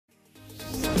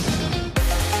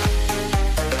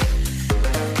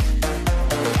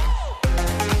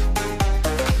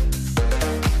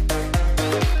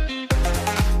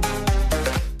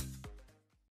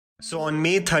So on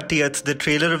May 30th, the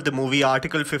trailer of the movie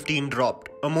Article 15 dropped.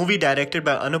 A movie directed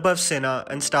by Anubhav Sinha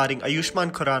and starring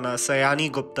Ayushmann Khurrana,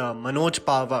 Sayani Gupta, Manoj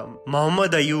Pava,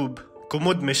 Mohammad Ayub,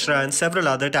 Kumud Mishra and several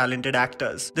other talented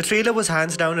actors. The trailer was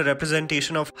hands down a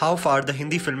representation of how far the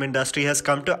Hindi film industry has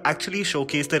come to actually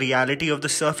showcase the reality of the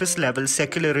surface level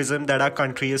secularism that our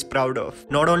country is proud of.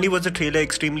 Not only was the trailer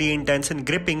extremely intense and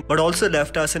gripping, but also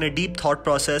left us in a deep thought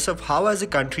process of how as a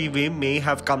country we may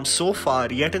have come so far,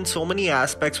 yet in so many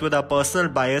aspects with our personal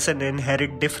bias and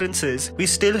inherent differences, we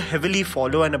still heavily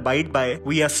follow and abide by,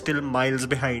 we are still miles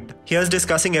behind. Here's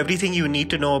discussing everything you need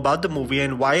to know about the movie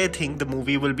and why I think the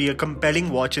movie will be a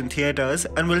compelling watch in theaters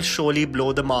and will surely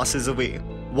blow the masses away.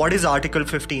 What is Article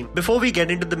 15? Before we get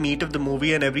into the meat of the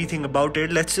movie and everything about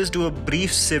it, let's just do a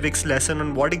brief civics lesson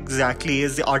on what exactly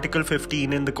is the Article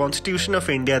 15 in the Constitution of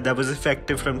India that was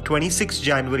effective from 26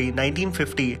 January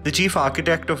 1950, the chief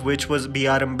architect of which was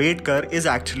B.R. Ambedkar, is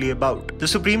actually about. The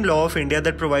supreme law of India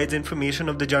that provides information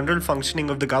of the general functioning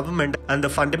of the government and the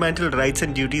fundamental rights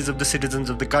and duties of the citizens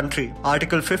of the country.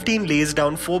 Article 15 lays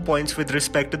down 4 points with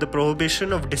respect to the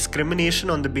prohibition of discrimination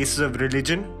on the basis of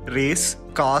religion, race,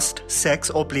 caste, sex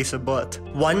or place of birth.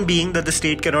 One being that the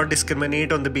state cannot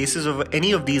discriminate on the basis of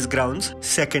any of these grounds.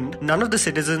 Second, none of the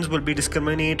citizens will be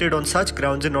discriminated on such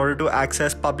grounds in order to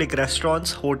access public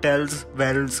restaurants, hotels,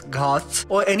 wells, ghats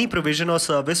or any provision or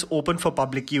service open for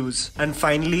public use. And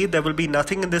finally, there will be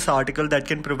nothing in this article that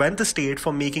can prevent the state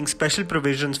from making special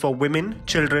provisions for women,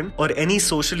 children or any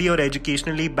socially or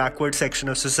educationally backward section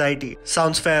of society.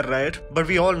 Sounds fair, right? But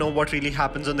we all know what really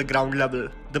happens on the ground level.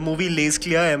 The movie lays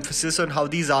clear emphasis on how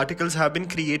these articles have been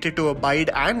created to abide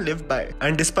and live by.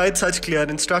 And despite such clear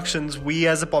instructions, we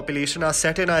as a population are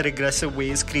set in our regressive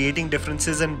ways, creating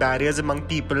differences and barriers among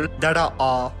people that are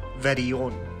our very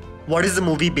own. What is the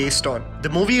movie based on? The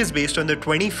movie is based on the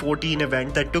 2014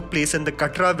 event that took place in the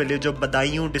Katra village of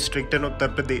Badaयूं district in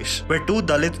Uttar Pradesh, where 2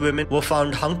 Dalit women were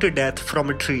found hung to death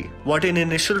from a tree. What in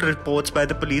initial reports by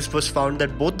the police was found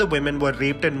that both the women were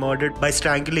raped and murdered by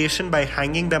strangulation by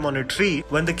hanging them on a tree.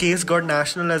 When the case got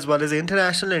national as well as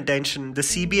international attention, the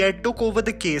CBI took over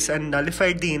the case and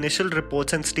nullified the initial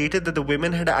reports and stated that the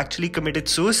women had actually committed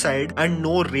suicide and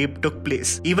no rape took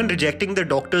place, even rejecting the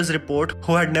doctor's report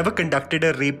who had never conducted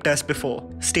a rape test before,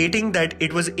 stating that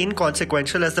it was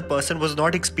inconsequential as the person was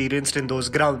not experienced in those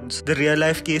grounds. The real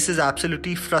life case is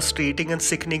absolutely frustrating and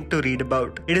sickening to read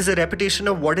about. It is a repetition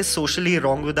of what is socially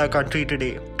wrong with our country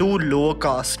today. 2 lower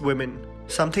caste women,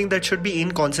 something that should be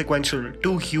inconsequential,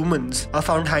 2 humans, are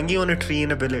found hanging on a tree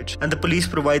in a village, and the police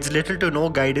provides little to no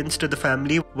guidance to the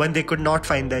family when they could not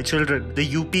find their children. The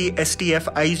UP STF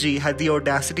IG had the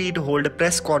audacity to hold a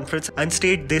press conference and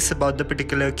state this about the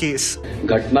particular case.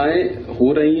 घटनाएं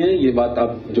हो रही हैं, ये बात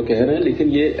आप जो कह रहे हैं, लेकिन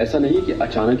ये ऐसा नहीं है कि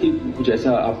अचानक ही कुछ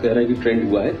ऐसा आप कह रहे हैं कि ट्रेंड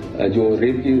हुआ है. जो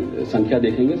रेप की संख्या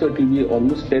देखेंगे तो it will be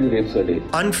almost 10 wraps a day.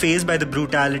 Unfazed by the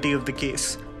brutality of the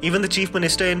case, even the chief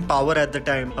minister in power at the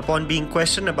time, upon being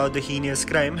questioned about the heinous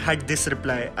crime, had this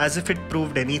reply, as if it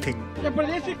proved anything.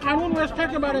 प्रदेश की कानून व्यवस्था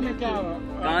के बारे में क्या हुआ?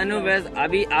 कानून व्यवस्था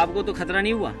अभी आपको तो खतरा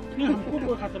नहीं हुआ? हमको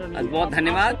कोई खतरा नहीं. बहुत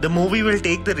धन्यवाद. The movie will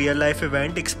take the real life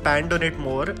event, expand on it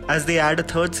more, as they add a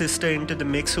third sister into the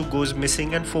mix who goes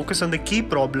missing and focus on the key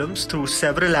problems through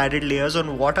several added layers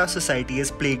on what our society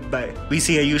is plagued by. We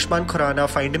see Ayushmann Khurrana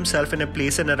find himself in a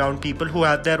place and around people who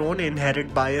have their own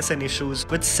inherent bias and issues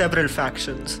with several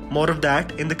factions. More of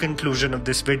that in the conclusion of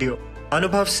this video.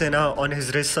 Anubhav Sinha on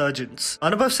his resurgence.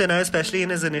 Anubhav Sinha, especially in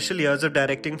his initial years of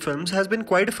directing films, has been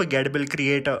quite a forgettable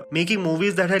creator, making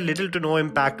movies that had little to no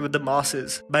impact with the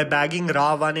masses. By bagging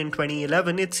Ra 1 in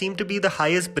 2011, it seemed to be the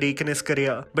highest break in his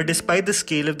career. But despite the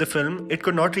scale of the film, it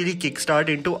could not really kickstart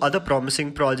into other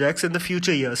promising projects in the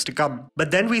future years to come.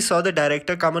 But then we saw the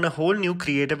director come on a whole new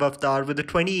creative avatar with the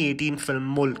 2018 film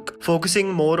Mulk,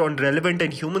 focusing more on relevant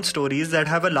and human stories that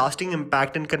have a lasting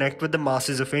impact and connect with the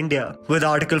masses of India. With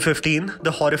Article 15,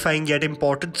 the horrifying yet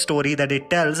important story that it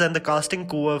tells, and the casting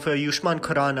coup of Ayushmann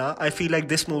Khurrana, I feel like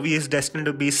this movie is destined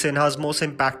to be Sinha's most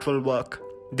impactful work.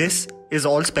 This is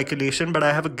all speculation, but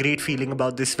I have a great feeling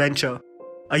about this venture.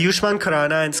 Ayushmann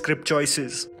Khurrana and script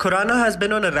choices. Khurrana has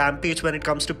been on a rampage when it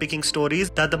comes to picking stories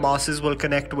that the masses will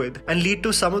connect with and lead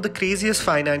to some of the craziest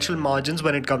financial margins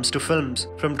when it comes to films.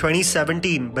 From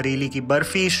 2017, Bareilly Ki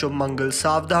Barfi, Shubh Mangal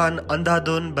Savdhan,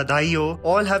 Andhadhun, Badhaiyo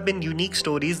all have been unique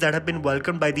stories that have been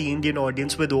welcomed by the Indian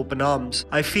audience with open arms.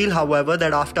 I feel, however,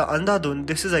 that after Andhadhun,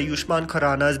 this is Ayushmann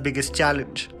Khurrana's biggest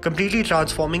challenge, completely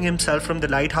transforming himself from the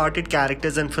light-hearted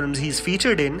characters and films he's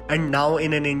featured in and now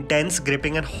in an intense,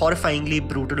 gripping and horrifyingly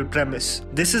brutal brutal premise.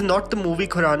 This is not the movie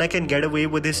Khurana can get away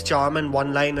with his charm and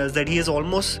one-liners that he is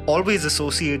almost always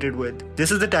associated with.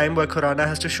 This is the time where Khurana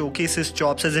has to showcase his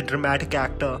chops as a dramatic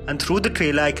actor, and through the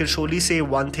trailer I can surely say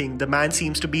one thing: the man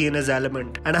seems to be in his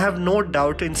element, and I have no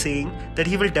doubt in saying that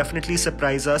he will definitely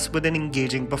surprise us with an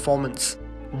engaging performance.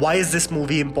 Why is this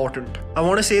movie important? I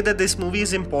want to say that this movie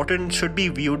is important and should be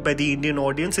viewed by the Indian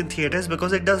audience in theatres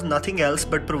because it does nothing else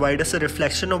but provide us a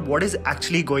reflection of what is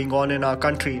actually going on in our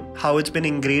country. How it's been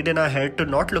ingrained in our head to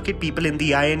not look at people in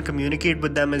the eye and communicate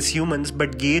with them as humans,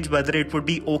 but gauge whether it would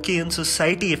be okay in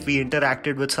society if we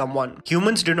interacted with someone.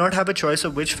 Humans do not have a choice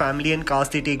of which family and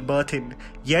caste they take birth in,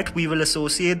 yet we will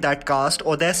associate that caste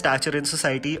or their stature in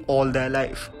society all their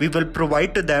life. We will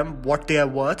provide to them what they are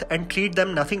worth and treat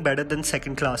them nothing better than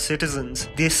second-class citizens.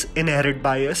 This inherent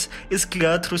bias is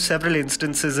clear through several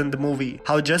instances in the movie.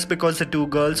 How just because the two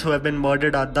girls who have been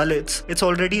murdered are Dalits, it's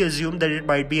already assumed that it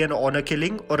might be an honor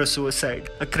killing or a suicide.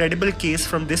 A credible case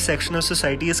from this section of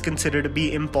society is considered to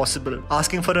be impossible.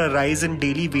 Asking for a rise in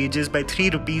daily wages by 3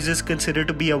 rupees is considered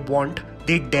to be a want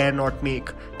they dare not make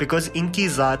because इनकी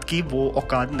जात की वो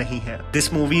औकात नहीं है.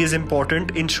 This movie is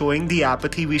important in showing the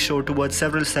apathy we show towards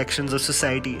several sections of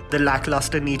society, the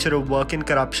lackluster nature of work and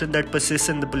corruption that persists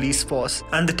in the police force,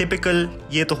 and the typical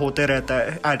ये तो होते रहता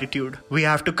है attitude we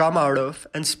have to come out of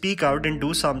and speak out and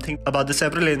do something about the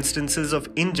several instances of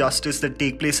injustice that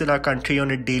take place in our country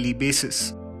on a daily basis.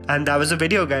 And that was the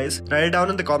video, guys. Write it down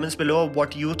in the comments below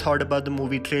what you thought about the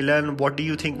movie trailer and what do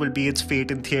you think will be its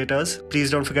fate in theaters.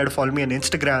 Please don't forget to follow me on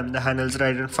Instagram. The handle's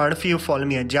right in front of you. Follow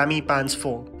me at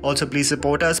JammyPants4. Also, please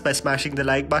support us by smashing the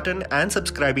like button and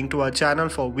subscribing to our channel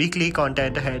for weekly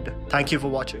content ahead. Thank you for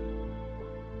watching.